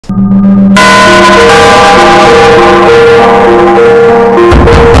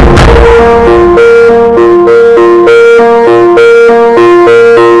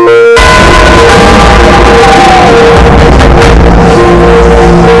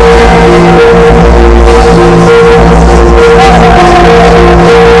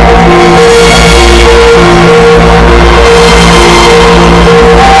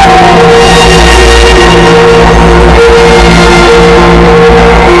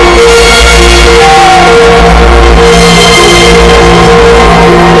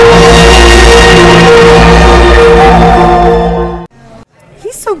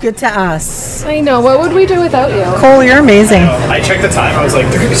Good to us. I know. What would we do without you? Cole, you're amazing. I checked the time. I was like,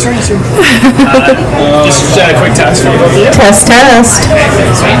 they're going to be starting soon. Just a quick test. Test.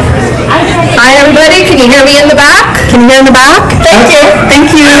 Hi, everybody. Can you hear me in the back? Can you hear in the back? Thank you.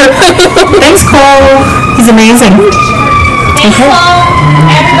 Thank you. Thanks, Cole. He's amazing. Thanks, Cole.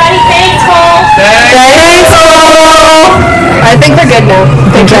 Everybody, thanks, Cole. Thanks, Cole. I think we're good now.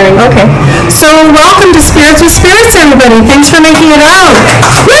 Okay. So welcome to Spirits with Spirits, everybody. Thanks for making it out.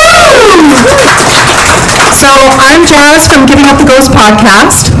 Woo! So I'm Jazz from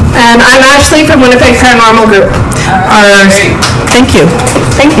Givinguptheghostpodcast. And I'm Ashley from Winnipeg Paranormal Group. Thank you.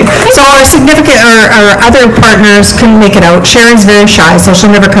 So our significant, our other partners couldn't make it out. Sharon's very shy, so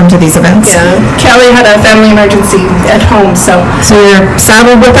she'll never come to these events. Yeah. Kelly had a family emergency at home, so you're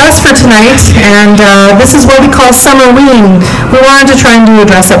saddled with us for tonight, and this is what we call Summerween. We wanted to try and do a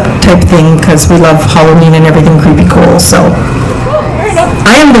dress-up type thing because we love Halloween and everything creepy cool. So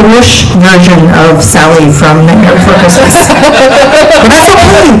I am the whoosh version of Sally from Nightmare Before Christmas.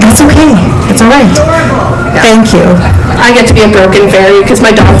 But that's okay. It's all right. Yeah. Thank you. I get to be a broken fairy because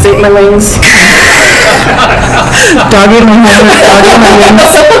my dogs ate my wings. Dog ate my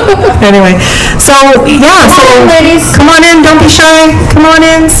wings. Anyway, so yeah, ladies, come on in. Don't be shy. Come on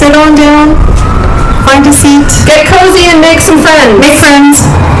in. Sit on down. Find a seat. Get cozy and make some friends. Make friends.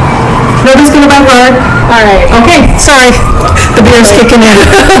 Nobody's gonna bite hard. All right. Okay. Sorry. The beer's kicking in.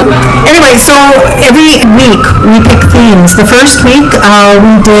 Anyway, so every week we pick themes. The first week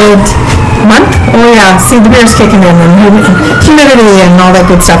we did month. Oh yeah. See, the beer's kicking in and humidity and all that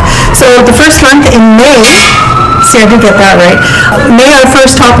good stuff. So the first month in May. See, I did get that right. May, our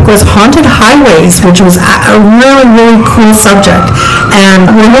first topic was haunted highways, which was a really, really cool subject. And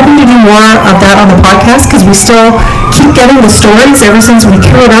we're hoping to do more of that on the podcast because we still keep getting the stories. Ever since we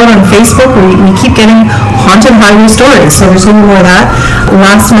threw it out on Facebook, we keep getting haunted highway stories. So there's going to be more of that.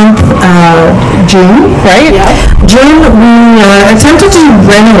 Last month, June, right? Yeah. June, we attempted to do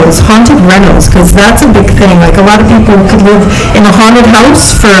haunted renos, because that's a big thing. Like, a lot of people could live in a haunted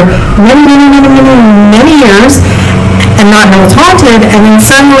house for many years and not know it's haunted, and then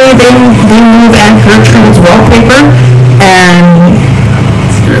suddenly they move Aunt Gertrude's wallpaper and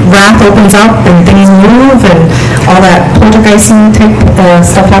wrath opens up and things move and all that poltergeisting type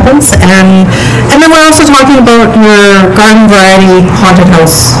stuff happens. And then we're also talking about your garden variety haunted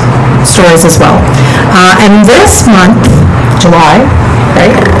house stories as well. And this month, July,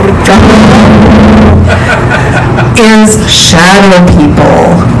 right? is shadow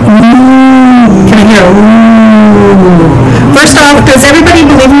people. Can I hear First off, does everybody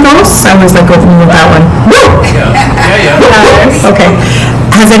believe in ghosts? I always like opening with that one. Yeah. Okay.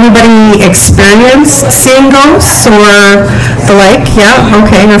 Has anybody experienced seeing ghosts or the like? Yeah,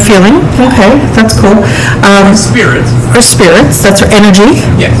 okay, or feeling. Okay, that's cool. Spirits. Or spirits, that's energy,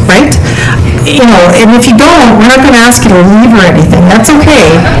 yes. Right? You know, and if you don't, we're not going to ask you to leave or anything. That's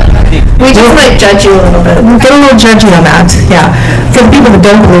okay. We just might judge you a little bit. We'll get a little judgy on that, yeah, for the people that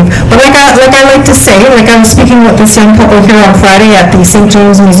don't believe. But like I like to say, like I was speaking with this young couple here on Friday at the St.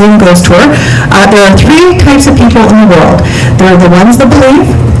 James Museum Ghost Tour, there are three types of people in the world. There are the ones that believe,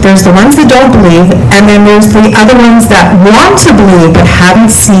 there's the ones that don't believe, and then there's the other ones that want to believe but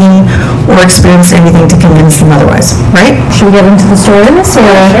haven't seen or experienced anything to convince them otherwise, right? Should we get into the stories? Or?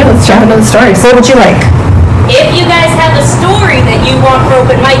 Yeah, sure, let's jump into the stories. What would you like? If you guys have a story that you want for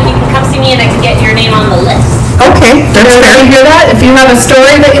open mic, you can come see me and I can get your name on the list. Okay, that's fair. You hear that? If you have a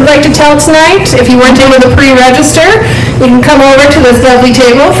story that you'd like to tell tonight, if you weren't able to pre-register, you can come over to this lovely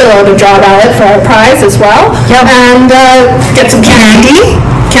table, fill out a draw ballot for our prize as well, and get some candy.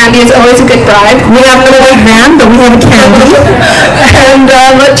 Candy is always a good bribe. We have no white van, but we have a candy. And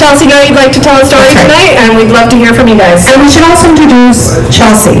let Chelsea know you'd like to tell a story tonight, and we'd love to hear from you guys. And we should also introduce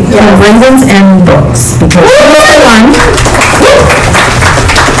Chelsea from Ravens and Books, because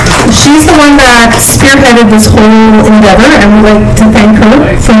she's the one that spearheaded this whole endeavor, and we'd like to thank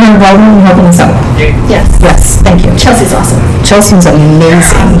her for her involvement in helping us out. Yes. Yes, thank you. Chelsea's awesome. Chelsea's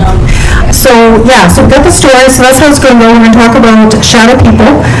amazing. So we got the story, so that's how it's going to go. We're going to talk about shadow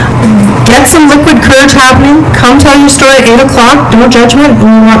people. Get some liquid courage happening. Come tell your story at 8 o'clock. No judgment.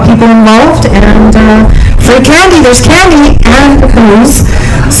 We want people involved. And free candy. There's candy and booze.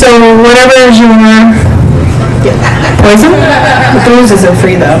 So whatever is your poison? The booze isn't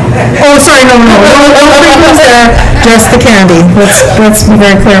free though. Oh, sorry, no free booze there. Just the candy. Let's be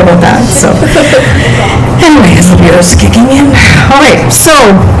very clear about that. So anyway, as the beer is kicking in. All right, so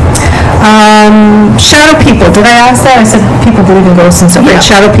shadow people. Did I ask that? I said people believe in ghosts and stuff, right?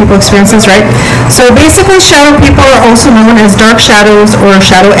 Shadow people experiences, right? So basically, shadow people are also known as dark shadows or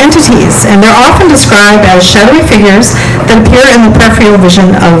shadow entities, and they're often described as shadowy figures that appear in the peripheral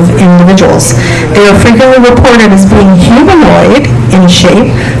vision of individuals. They are frequently reported as being humanoid in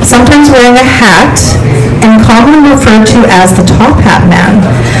shape, sometimes wearing a hat, and commonly referred to as the top hat man.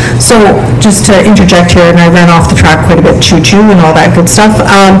 So just to interject here, and I ran off the track quite a bit, choo-choo and all that good stuff.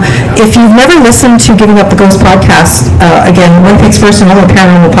 If you've never listened to Giving Up the Ghost podcast, again, Winnipeg's first and only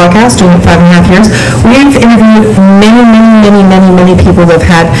paranormal podcast, doing it 5.5 years, we've interviewed many people who have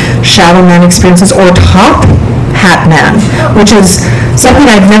had Shadowman experiences or top hat man, which is something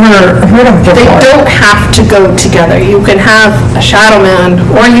I've never heard of before. They don't have to go together. You can have a Shadowman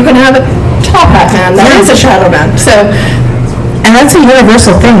or you can have a top hat man. That is a Shadowman. So, and that's a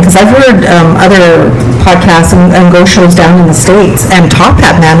universal thing, because I've heard other podcasts and ghost shows down in the States, and top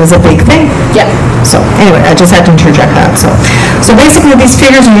hat man is a big thing. yeah. So anyway, I just had to interject that. So basically, these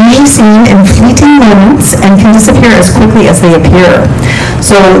figures are usually seen in fleeting moments and can disappear as quickly as they appear.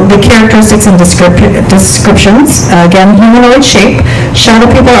 So the characteristics and descriptions, again, humanoid shape. Shadow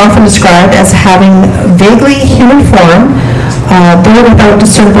people are often described as having vaguely human form, though without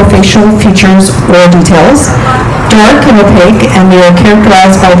discernible facial features or details, dark and opaque, and they are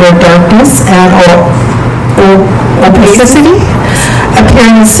characterized by their darkness and opacity,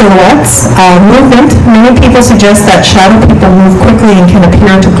 appearing as silhouettes. Movement. Many people suggest that shadow people move quickly and can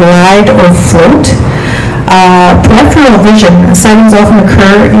appear to glide or float. Peripheral vision. Sightings often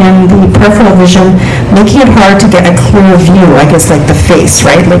occur in the peripheral vision, making it hard to get a clear view, I guess, like the face,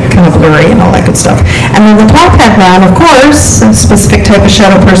 right? Like kind of blurry and all that good stuff. And then the top hat man, of course, a specific type of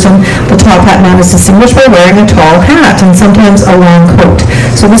shadow person, the top hat man is distinguished by wearing a tall hat and sometimes a long coat.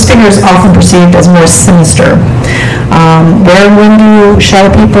 So this figure is often perceived as more sinister. Where and when do shadow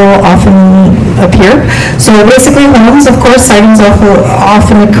people often appear? So basically homes, of course, sightings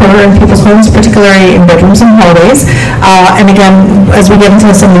often occur in people's homes, particularly in bedrooms and hallways. And again, as we get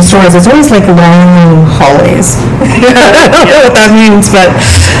into some of these stories, it's always like long hallways. I don't know what that means, but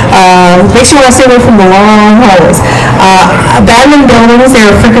makes you want to stay away from the long hallways. Abandoned buildings, they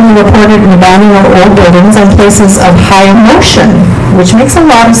are frequently reported in abandoned or old buildings and places of high emotion, which makes a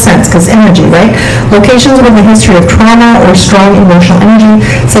lot of sense because energy, right? Locations with a history of trauma or strong emotional energy,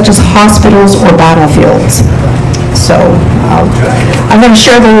 such as hospitals or battlefields. So I'm going to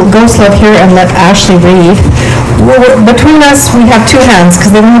share the ghost love here and let Ashley read. Between us, we have two hands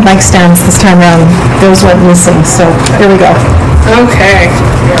because they don't have mic stands this time around. Those went missing. So here we go. Okay.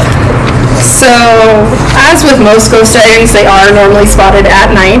 So, as with most ghost sightings, they are normally spotted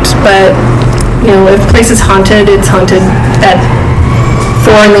at night, but, you know, if a place is haunted, it's haunted at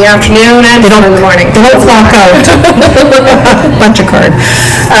 4 in the afternoon and 4 in the morning. They don't flock out. Bunch of card.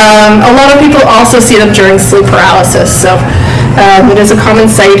 A lot of people also see them during sleep paralysis, so it is a common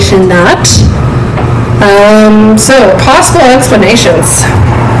sight in that. So, possible explanations.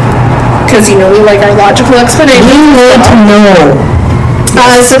 Because, you know, we like our logical explanations. We need to know.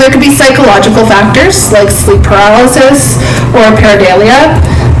 So there could be psychological factors like sleep paralysis or pareidolia.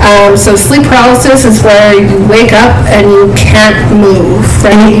 So sleep paralysis is where you wake up and you can't move.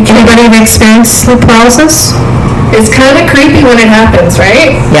 Anybody have experienced sleep paralysis? It's kind of creepy when it happens,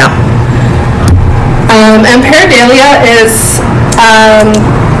 right? Yeah. And pareidolia is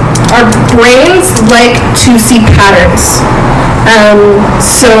our brains like to see patterns.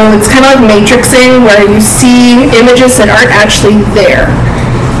 So it's kind of like matrixing where you see images that aren't actually there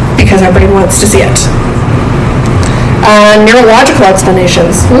because our brain wants to see it. Neurological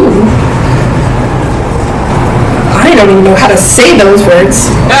explanations. Ooh. I don't even know how to say those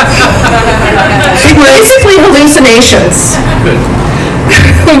words. Basically hallucinations.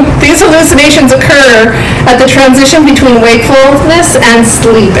 These hallucinations occur at the transition between wakefulness and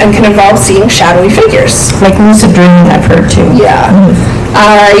sleep and can involve seeing shadowy figures. Like lucid dreaming, I've heard too. Yeah.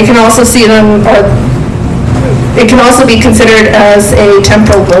 You can also see them, or it can also be considered as a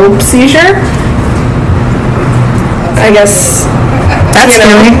temporal lobe seizure. I guess That's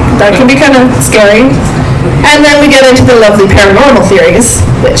scary. that can be kind of scary. And then we get into the lovely paranormal theories,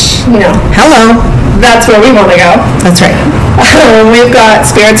 which, you know, Hello. that's where we want to go. That's right. We've got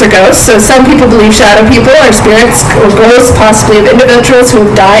spirits or ghosts. So some people believe shadow people are spirits or ghosts, possibly of individuals who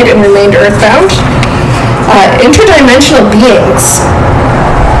have died and remained earthbound. Interdimensional beings.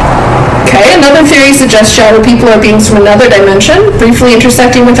 Okay, another theory suggests shadow people are beings from another dimension, briefly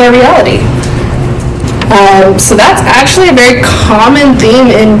intersecting with our reality. So that's actually a very common theme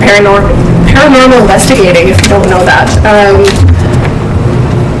in paranormal investigating, if you don't know that.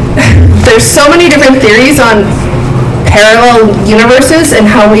 There's so many different theories on parallel universes and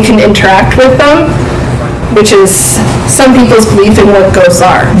how we can interact with them, which is some people's belief in what ghosts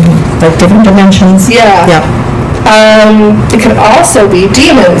are. Like different dimensions. Yeah. Yep. It could also be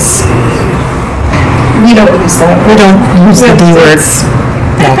demons. We don't use that. We don't use the D words.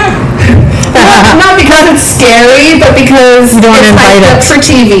 Not because it's scary, but because you don't it's invite hyped up it for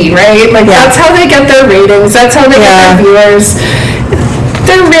TV, right? Like that's how they get their ratings. That's how they get their viewers.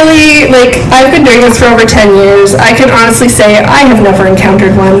 They're really, like, I've been doing this for over 10 years. I can honestly say I have never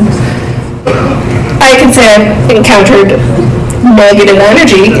encountered one. I can say I've encountered negative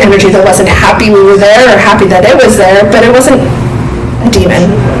energy that wasn't happy we were there or happy that it was there, but it wasn't a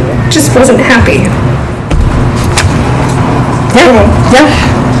demon. It just wasn't happy. Yeah.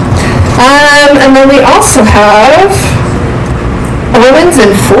 And then we also have omens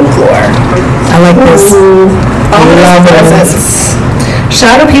and folklore. I like this. Ominous presence.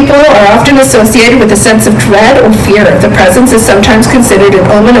 Shadow people are often associated with a sense of dread or fear. The presence is sometimes considered an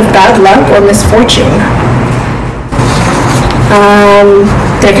omen of bad luck or misfortune.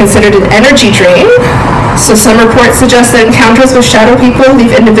 They're considered an energy drain. So some reports suggest that encounters with shadow people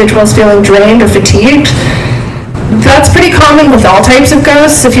leave individuals feeling drained or fatigued. That's pretty common with all types of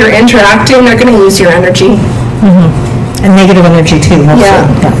ghosts. If you're interacting, they're going to use your energy. And negative energy too. Yeah.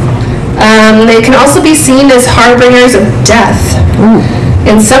 They can also be seen as harbingers of death.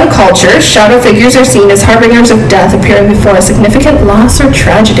 In some cultures, shadow figures are seen as harbingers of death, appearing before a significant loss or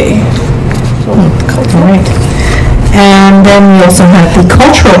tragedy. All right. And then we also have the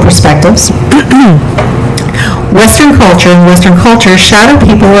cultural perspectives. Western culture, shadow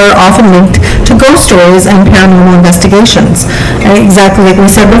people are often linked to ghost stories and paranormal investigations. And exactly like we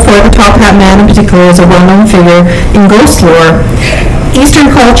said before, the Top Hat Man in particular is a well-known figure in ghost lore.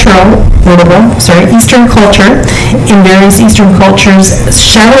 Eastern culture, in various Eastern cultures,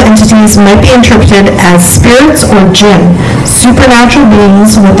 shadow entities might be interpreted as spirits or jinn, supernatural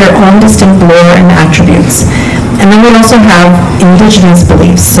beings with their own distinct lore and attributes. And then we also have indigenous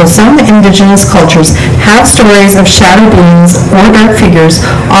beliefs. So some indigenous cultures have stories of shadow beings or dark figures,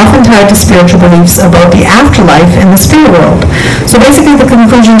 often tied to spiritual beliefs about the afterlife and the spirit world. So basically the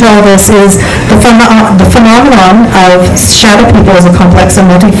conclusion to all this is the phenomenon of shadow people is a complex and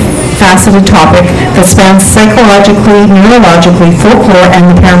multifaceted topic that spans psychologically, neurologically, folklore, and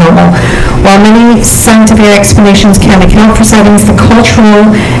the paranormal. While many scientific explanations can account for sightings, the cultural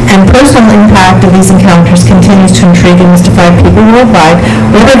and personal impact of these encounters continues to intrigue and mystify people worldwide.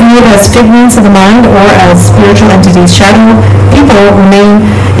 Whether viewed as figments of the mind or as spiritual entities, shadow people remain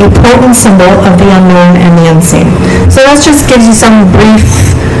a potent symbol of the unknown and the unseen. So that just gives you some brief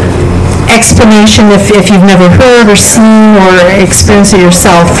explanation if you've never heard or seen or experienced it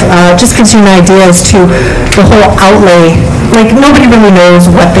yourself. Just gives you an idea as to the whole outlay. Like, nobody really knows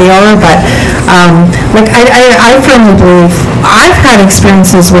what they are, but I firmly believe I've had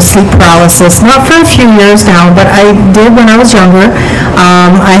experiences with sleep paralysis, not for a few years now, but I did when I was younger.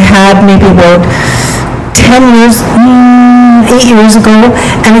 I had maybe about 8 years ago,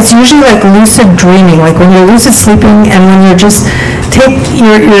 and it's usually like lucid dreaming, like when you're lucid sleeping and when you're just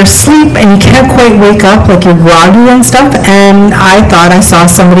you're asleep and you can't quite wake up, like you're groggy and stuff. And I thought I saw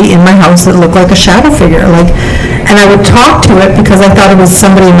somebody in my house that looked like a shadow figure, and I would talk to it because I thought it was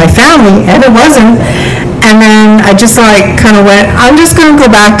somebody in my family, and it wasn't. And then I just kind of went, I'm just going to go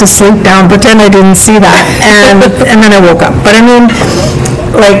back to sleep now and pretend I didn't see that, and then I woke up. But I mean,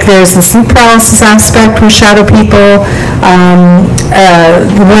 like, there's the sleep paralysis aspect with shadow people.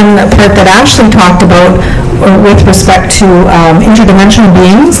 One part that Ashley talked about with respect to interdimensional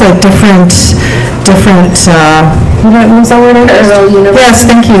beings, like different what was that word? Parallel universe. Yes,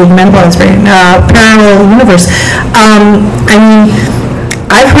 thank you. Mental is great. Parallel universe. I mean,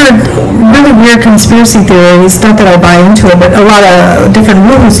 I've heard really weird conspiracy theories, not that I buy into it, but a lot of different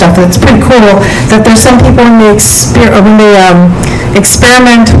movie stuff that's pretty cool, that there's some people when they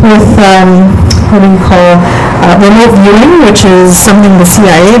experiment with remote viewing, which is something the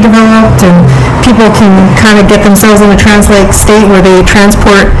CIA developed, and people can kind of get themselves in a trance-like state where they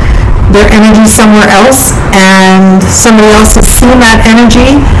transport their energy somewhere else, and somebody else has seen that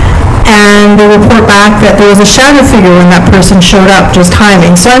energy and they report back that there was a shadow figure when that person showed up, just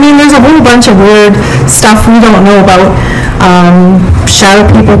hiding. So I mean, there's a whole bunch of weird stuff we don't know about. Shadow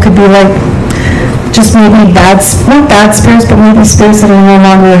people could be like just maybe not bad spirits, but maybe spirits that are no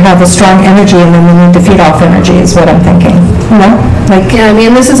longer have a strong energy, and then we need to feed off energy is what I'm thinking. You know, like Yeah, I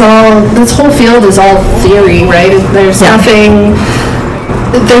mean, this whole field is all theory, right? There's nothing,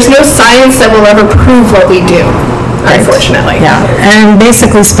 there's no science that will ever prove what we do, unfortunately. Yeah, and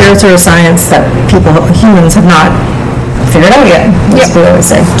basically spirits are a science that humans have not figured out yet, that's what I always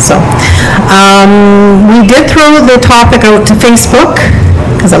say. So, we did throw the topic out to Facebook,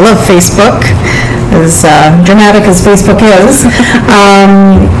 because I love Facebook, as dramatic as Facebook is.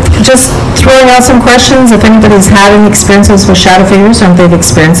 Just throwing out some questions if anybody's had any experiences with shadow figures or if they've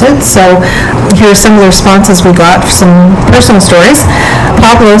experienced it. So here's some of the responses we got for some personal stories.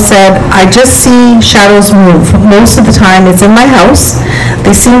 Pablo said, I just see shadows move. Most of the time it's in my house.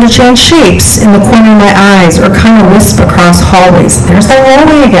 They seem to change shapes in the corner of my eyes or kind of wisp across hallways. There's that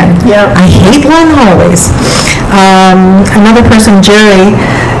hallway again. Yeah. I hate long hallways. Another person, Jerry,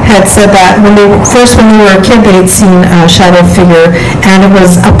 had said that when they were a kid, they had seen a shadow figure, and it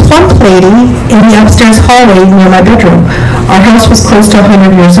was a plump lady in the upstairs hallway near my bedroom. Our house was close to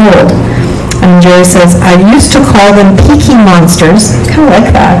 100 years old. And Jerry says, I used to call them peaky monsters. Kind of like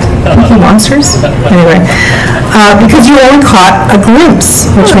that. Peaky monsters? Anyway. Because you only caught a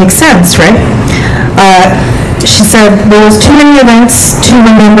glimpse, which makes sense, right? She said there was too many events to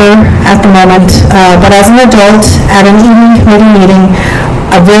remember at the moment, but as an adult at an evening committee meeting,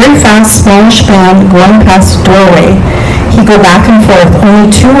 a very fast, smallish man going past the doorway. He'd go back and forth, only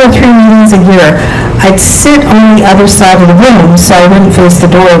 2 or 3 meetings a year. I'd sit on the other side of the room so I wouldn't face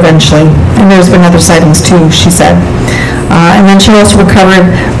the door eventually. And there's been other sightings too, she said. And then she also recalled,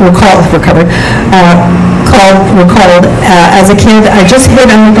 as a kid, I just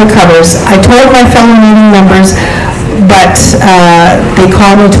hid under the covers. I told my fellow meeting members, but they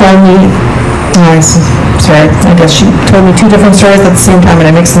told me, sorry, I guess she told me 2 different stories at the same time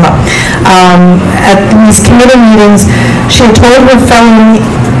and I mixed them up. At these committee meetings, she had told her fellow,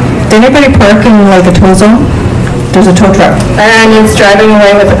 did anybody park in like a tow zone? There's a tow truck. And it's driving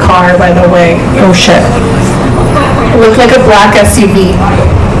away with a car, by the way. Oh shit. It looked like a black SUV.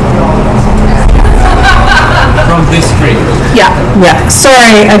 From this street. Yeah. Yeah,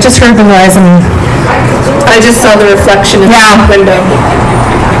 sorry, I just heard the noise and I just saw the reflection in the window.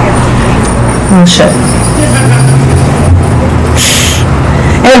 oh shit.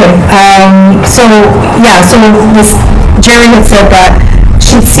 Anyway, so this Jerry had said that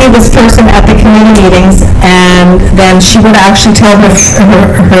she'd see this person at the committee meetings, and then she would actually tell her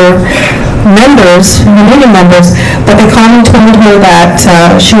meeting members, but they commonly told her that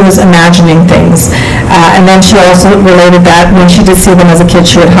she was imagining things. And then she also related that when she did see them as a kid,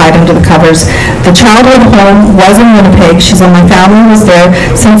 she would hide under the covers. The childhood home was in Winnipeg. She said my family was there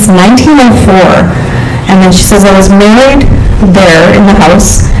since 1904. And then she says I was married there in the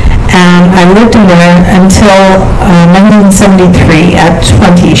house, and I lived in there until 1973. At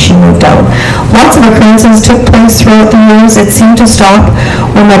 20, she moved out. Lots of occurrences took place throughout the years. It seemed to stop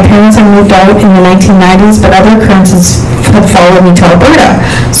when my parents had moved out in the 1990s, but other occurrences had followed me to Alberta.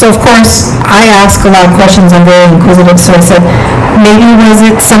 So, of course, I ask a lot of questions. I'm very inquisitive, so I said, maybe was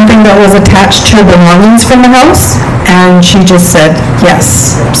it something that was attached to belongings from the house? And she just said,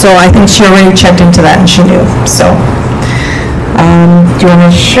 yes. So I think she already checked into that and she knew. So. Do you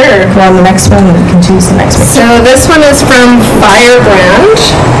want to go on the next one and continue the next one? So this one is from Firebrand,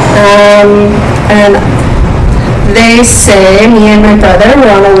 and they say, me and my brother were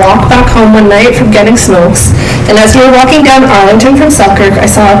on a walk back home one night from getting smokes, and as we were walking down Arlington from Selkirk, I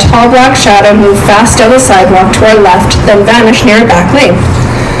saw a tall black shadow move fast down the sidewalk to our left, then vanish near a back lane.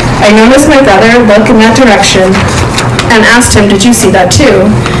 I noticed my brother look in that direction and asked him, did you see that too?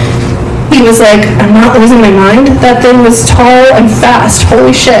 He was like, I'm not losing my mind. That thing was tall and fast.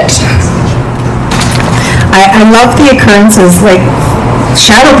 Holy shit. I love the occurrences, like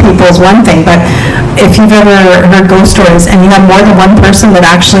shadow people is one thing, but if you've ever heard ghost stories and you have more than one person that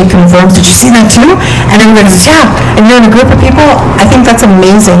actually confirms, did you see that too? And everybody says, yeah, and you're in a group of people, I think that's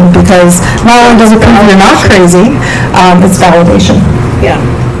amazing because not only does it prove you're not crazy, it's validation. Yeah.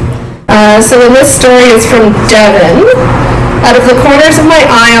 So then this story is from Devin. Out of the corners of my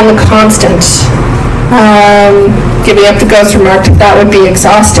eye on the constant. Giving up the ghost remarked that would be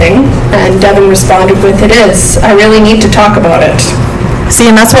exhausting, and Devin responded with, it is. I really need to talk about it. See,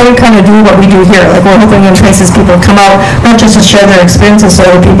 and that's why we kind of do what we do here. Like, we're hoping in Traces people come out, not just to share their experiences so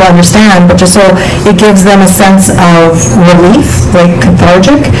other people understand, but just so it gives them a sense of relief like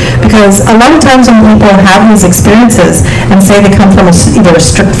cathartic, because a lot of times when people have these experiences and say they come from either a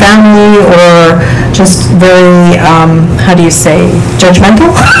strict family or just very, how do you say,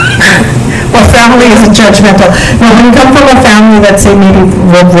 judgmental? Well, family isn't judgmental. No, when you come from a family that's, say, maybe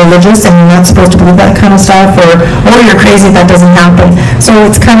religious and you're not supposed to believe that kind of stuff, or, oh, you're crazy, that doesn't happen. So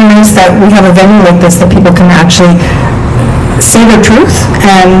it's kind of nice that we have a venue like this that people can actually say their truth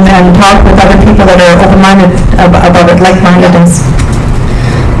and talk with other people that are open-minded about it, like-minded.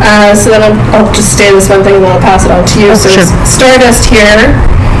 So then I'll just say this one thing and then I'll pass it on to you. Sure. Stardust here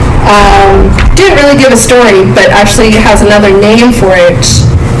didn't really give a story, but actually has another name for it,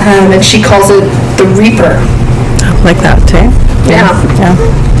 and she calls it the Reaper. Like that, too? Yeah.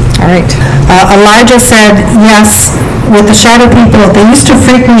 All right. Elijah said, yes, with the shadow people, they used to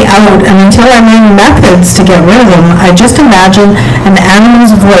freak me out, and until I learned methods to get rid of them, I just imagine an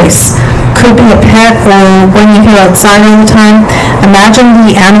animal's voice. Could be a pet or when you hear outside all the time. Imagine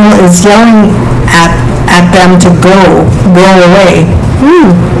the animal is yelling at them to go away.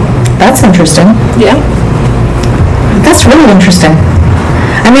 That's interesting. Yeah. That's really interesting.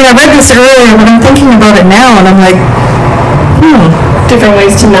 I mean, I read this earlier, but I'm thinking about it now, and I'm like, Different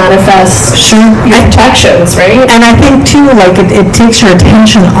ways to manifest your protections, right? And I think too, like it takes your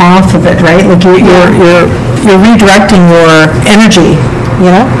attention off of it, right? Like you're redirecting your energy,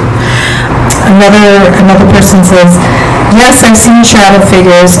 you know? Another person says, yes, I've seen shadow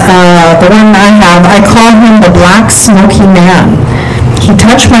figures. The one I call him the Black Smoky Man. He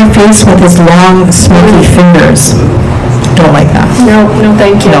touched my face with his long, smoky fingers. Don't like that. No,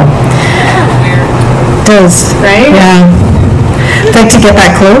 thank you. No. Does. Right? Yeah. Like to get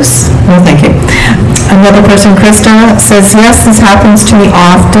that close? No, thank you. Another person, Krista, says, yes, this happens to me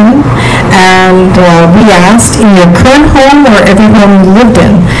often. And we asked, in your current home or every home you lived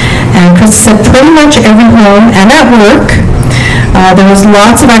in? And Krista said, pretty much every home and at work. There was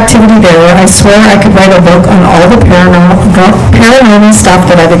lots of activity there. I swear I could write a book on all the paranormal stuff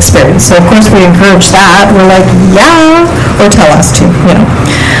that I've experienced. So, of course, we encourage that. We're like, yeah, or tell us to, you know.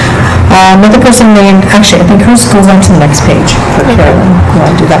 Another person named, actually, I think hers goes on to the next page for Carolyn. You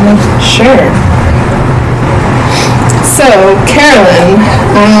want to do that one? Sure. So, Carolyn,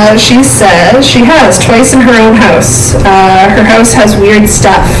 she says she has twice in her own house. Her house has weird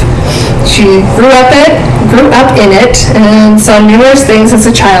stuff. She grew up in it and saw numerous things as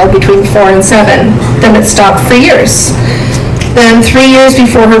a child between 4 and 7. Then it stopped for years. Then 3 years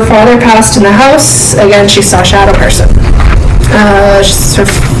before her father passed in the house, again she saw a shadow person. Her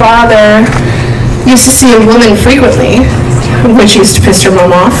father used to see a woman frequently, which used to piss her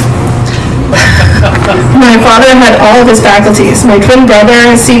mom off. My father had all of his faculties. My twin brother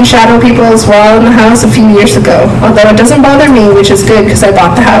has seen shadow people as well in the house a few years ago, although it doesn't bother me, which is good because I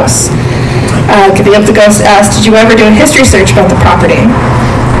bought the house. Givinguptheghostpodcast asked, did you ever do a history search about the property?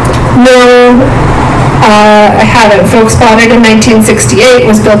 No, I haven't. Folks bought it in 1968,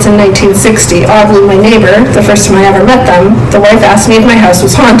 was built in 1960. Oddly, my neighbor, the first time I ever met them, the wife asked me if my house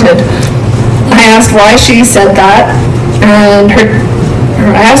was haunted. I asked why, she said that, and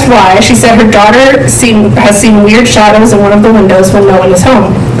I asked why. She said her daughter has seen weird shadows in one of the windows when no one is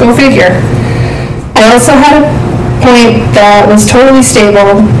home. Go figure. I also had a point that was totally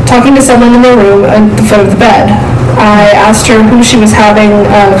stable, talking to someone in the room at the foot of the bed. I asked her who she was having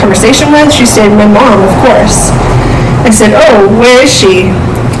a conversation with. She said, my mom, of course. I said, oh, where is she?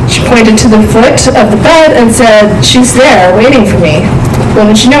 She pointed to the foot of the bed and said, she's there, waiting for me.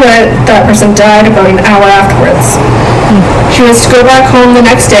 Wouldn't you know it, that person died about an hour afterwards. She was to go back home the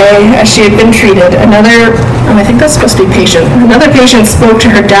next day as she had been treated. I think that's supposed to be patient. Another patient spoke to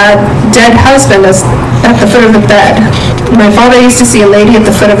her dead husband at the foot of the bed. My father used to see a lady at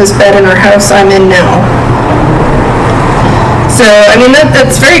the foot of his bed in our house I'm in now. So, I mean,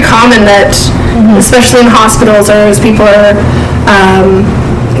 that's very common that, especially in hospitals or as people are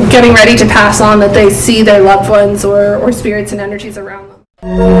getting ready to pass on, that they see their loved ones or spirits and energies around them.